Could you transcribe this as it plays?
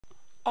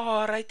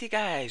Alrighty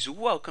guys,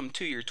 welcome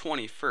to your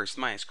 21st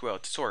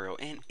MySQL tutorial,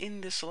 and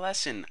in this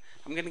lesson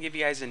I'm going to give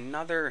you guys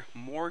another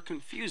more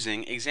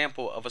confusing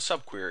example of a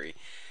subquery.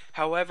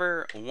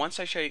 However,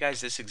 once I show you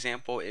guys this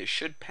example, it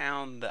should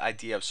pound the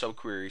idea of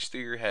subqueries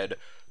through your head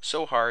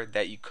so hard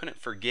that you couldn't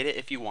forget it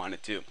if you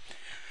wanted to.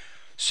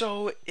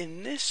 So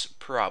in this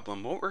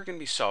problem, what we're going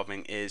to be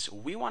solving is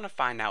we want to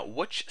find out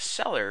which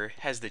seller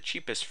has the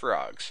cheapest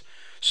frogs.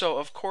 So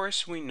of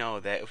course we know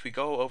that if we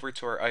go over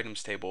to our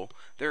items table,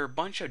 there are a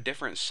bunch of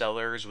different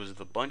sellers with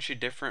a bunch of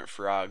different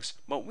frogs,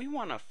 but we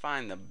want to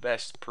find the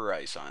best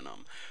price on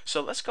them.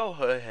 So let's go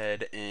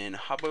ahead and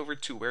hop over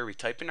to where we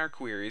type in our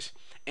queries,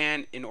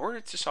 and in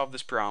order to solve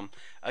this problem,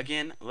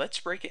 again,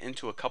 let's break it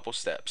into a couple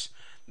steps.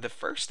 The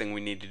first thing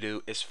we need to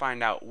do is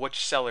find out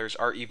which sellers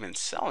are even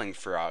selling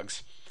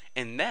frogs.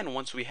 And then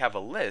once we have a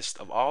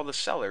list of all the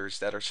sellers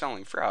that are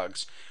selling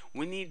frogs,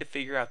 we need to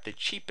figure out the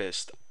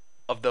cheapest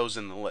of those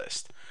in the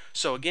list.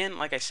 So again,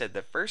 like I said,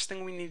 the first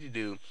thing we need to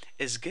do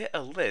is get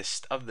a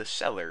list of the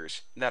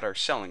sellers that are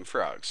selling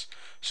frogs.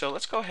 So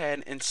let's go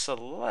ahead and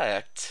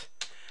select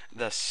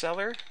the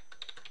seller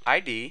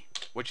ID,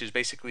 which is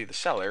basically the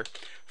seller,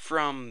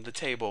 from the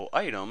table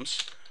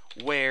items,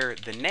 where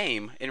the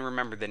name, and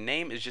remember the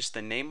name is just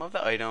the name of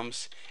the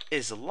items,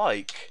 is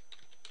like,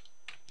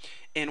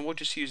 and we'll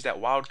just use that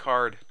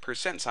wildcard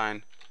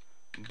 %,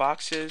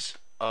 boxes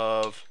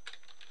of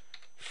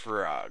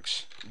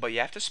frogs. But you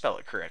have to spell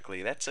it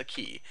correctly. That's a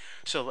key.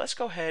 So let's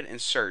go ahead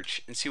and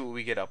search and see what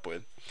we get up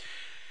with.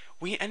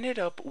 We ended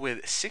up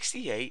with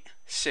 68,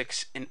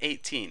 6, and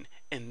 18.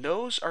 And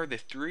those are the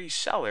three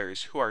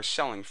sellers who are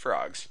selling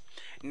frogs.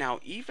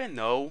 Now, even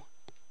though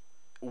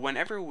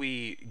whenever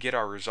we get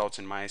our results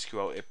in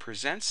MySQL, it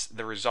presents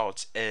the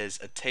results as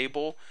a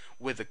table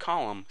with a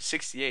column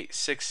 68,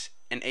 6,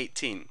 and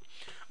 18.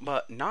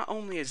 But not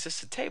only is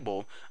this a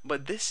table,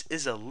 but this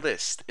is a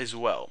list as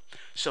well.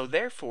 So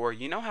therefore,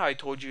 you know how I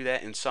told you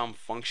that in some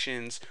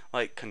functions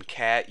like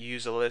concat you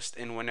use a list,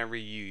 and whenever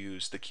you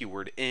use the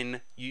keyword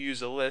in you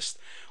use a list?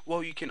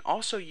 Well, you can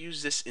also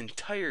use this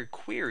entire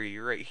query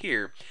right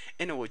here,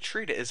 and it will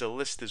treat it as a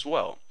list as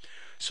well.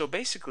 So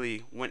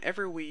basically,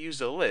 whenever we use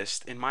a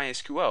list in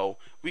MySQL,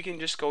 we can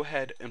just go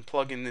ahead and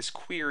plug in this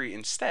query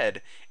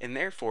instead, and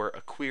therefore a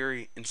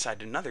query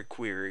inside another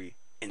query,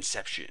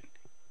 inception,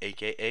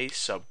 aka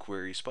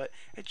subqueries, but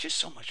it's just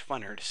so much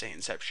funner to say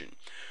inception.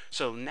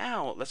 So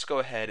now let's go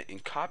ahead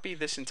and copy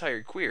this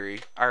entire query.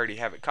 I already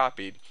have it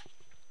copied.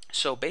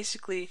 So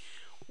basically,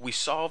 we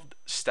solved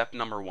step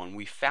number 1.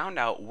 We found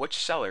out which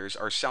sellers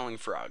are selling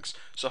frogs.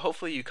 So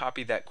hopefully you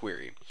copied that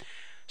query.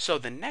 So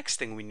the next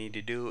thing we need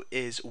to do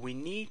is we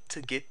need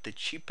to get the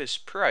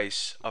cheapest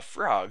price of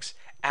frogs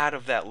out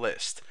of that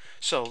list.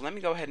 So let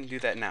me go ahead and do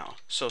that now.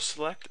 So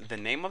select the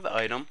name of the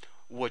item,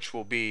 which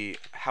will be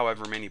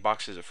however many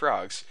boxes of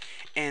frogs,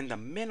 and the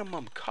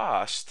minimum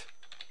cost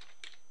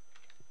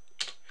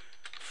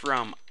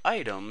from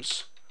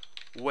items,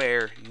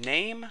 where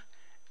name,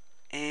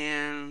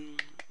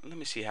 and let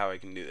me see how I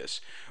can do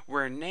this,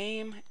 where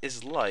name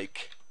is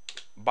like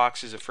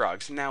boxes of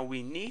frogs. Now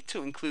we need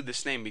to include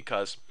this name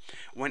because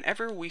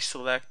whenever we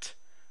select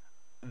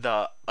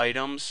the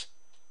items,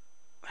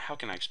 how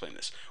can I explain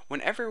this?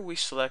 Whenever we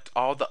select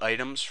all the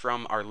items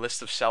from our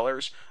list of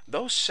sellers,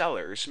 those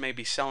sellers may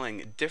be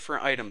selling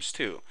different items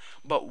too.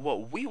 But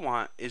what we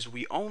want is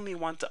we only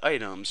want the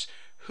items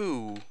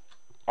who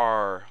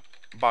are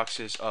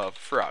boxes of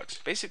frogs.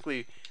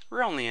 Basically,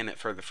 we're only in it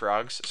for the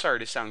frogs. Sorry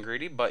to sound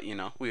greedy, but you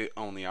know, we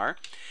only are.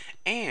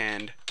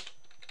 And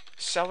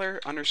seller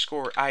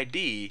underscore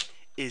ID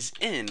is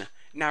in.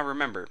 Now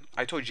remember,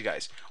 I told you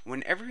guys,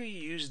 whenever you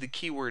use the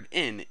keyword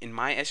in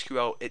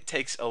MySQL, it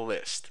takes a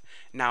list.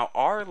 Now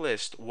our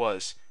list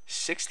was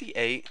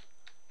 68,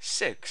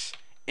 6,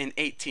 and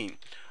 18.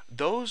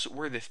 Those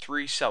were the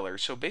three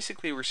sellers. So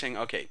basically we're saying,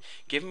 okay,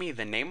 give me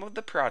the name of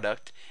the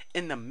product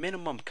and the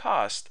minimum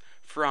cost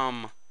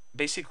from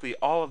basically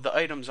all of the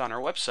items on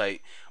our website,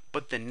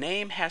 but the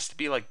name has to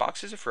be like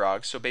boxes of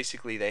frogs, so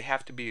basically they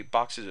have to be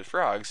boxes of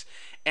frogs,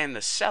 and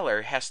the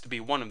seller has to be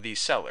one of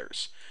these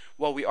sellers.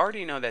 Well, we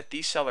already know that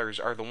these sellers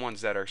are the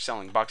ones that are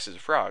selling boxes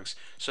of frogs,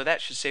 so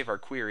that should save our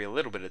query a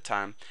little bit of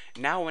time.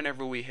 Now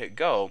whenever we hit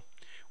go,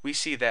 we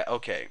see that,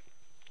 okay,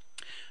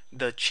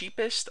 the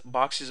cheapest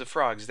boxes of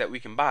frogs that we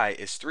can buy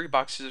is 3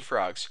 boxes of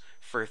frogs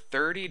for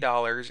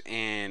 $30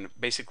 and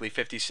basically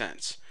 50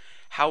 cents.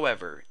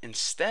 However,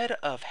 instead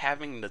of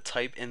having to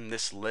type in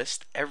this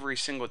list every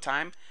single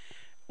time,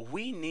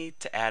 we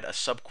need to add a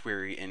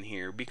subquery in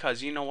here,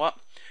 because you know what?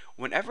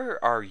 Whenever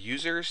our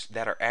users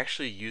that are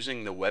actually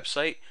using the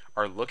website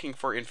are looking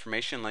for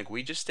information like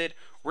we just did,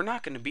 we're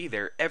not going to be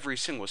there every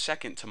single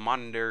second to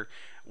monitor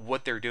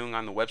what they're doing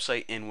on the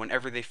website, and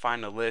whenever they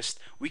find a list,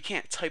 we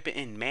can't type it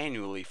in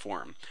manually for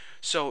them.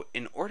 So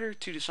in order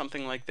to do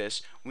something like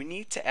this, we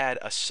need to add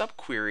a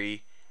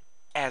subquery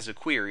as a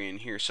query in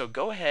here. So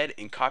go ahead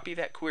and copy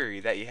that query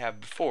that you have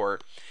before,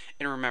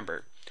 and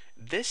remember,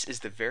 this is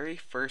the very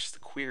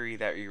first query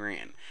that we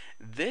ran.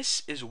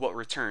 This is what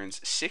returns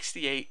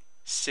 68,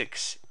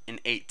 6, and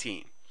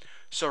 18.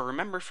 So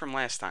remember from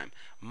last time,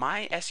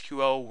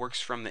 MySQL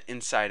works from the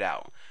inside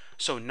out.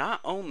 So not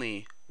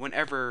only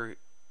whenever,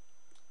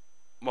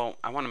 well,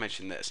 I want to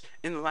mention this.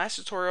 In the last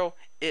tutorial,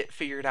 it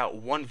figured out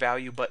one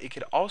value, but it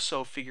could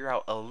also figure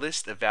out a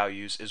list of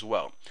values as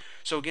well.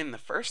 So again, the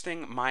first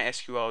thing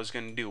MySQL is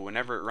going to do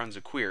whenever it runs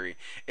a query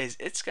is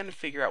it's going to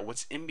figure out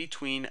what's in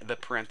between the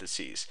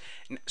parentheses.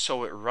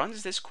 So it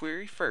runs this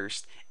query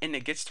first, and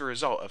it gets the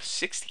result of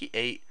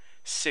 68,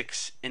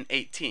 6, and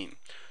 18.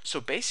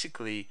 So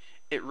basically,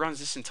 it runs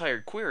this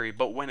entire query,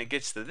 but when it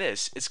gets to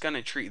this, it's going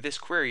to treat this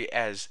query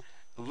as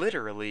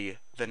literally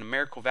the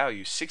numerical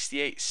values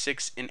 68,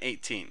 6, and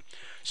 18.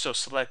 So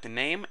select the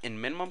name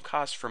and minimum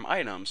cost from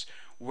items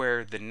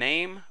where the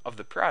name of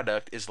the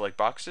product is like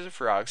boxes of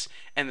frogs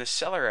and the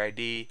seller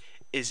ID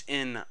is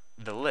in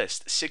the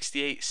list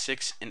 68,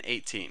 6, and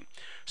 18.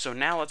 So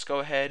now let's go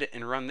ahead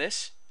and run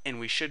this and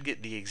we should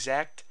get the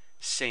exact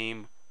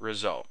same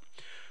result.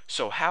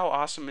 So how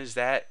awesome is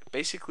that?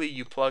 Basically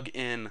you plug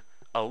in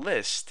a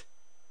list.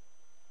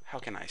 How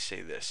can I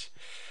say this?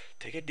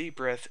 Take a deep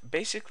breath.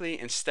 Basically,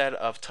 instead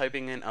of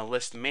typing in a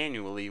list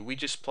manually, we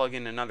just plug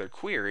in another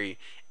query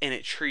and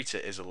it treats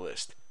it as a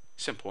list.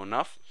 Simple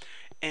enough.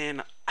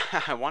 And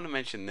I want to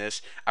mention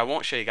this. I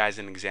won't show you guys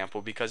an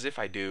example because if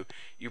I do,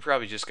 you're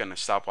probably just going to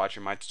stop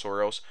watching my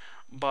tutorials.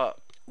 But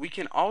we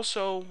can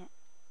also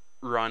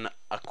run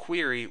a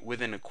query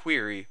within a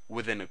query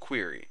within a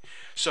query.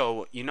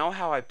 So you know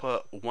how I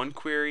put one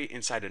query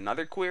inside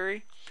another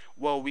query?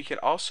 Well, we could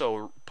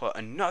also put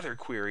another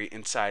query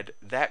inside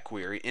that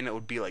query and it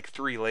would be like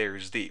 3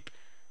 layers deep.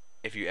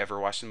 If you ever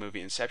watched the movie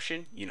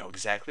Inception, you know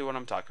exactly what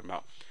I'm talking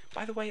about.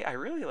 By the way, I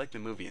really like the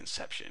movie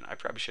Inception. I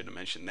probably should have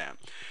mentioned that.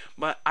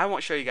 But I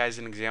won't show you guys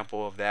an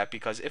example of that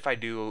because if I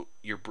do,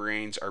 your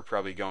brains are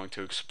probably going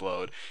to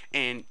explode.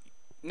 And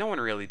no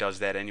one really does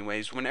that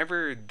anyways.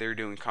 Whenever they're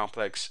doing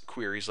complex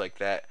queries like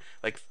that,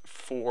 like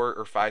 4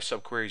 or 5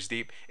 subqueries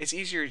deep, it's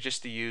easier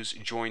just to use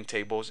join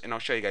tables, and I'll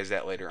show you guys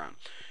that later on.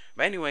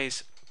 But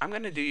anyways, I'm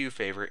going to do you a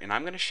favor, and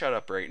I'm going to shut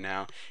up right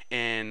now,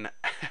 and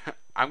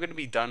I'm going to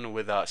be done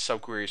with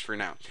subqueries for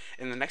now.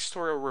 In the next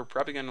tutorial, we're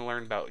probably going to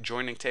learn about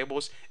joining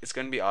tables. It's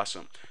going to be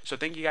awesome. So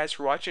thank you guys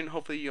for watching.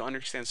 Hopefully you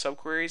understand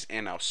subqueries,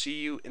 and I'll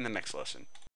see you in the next lesson.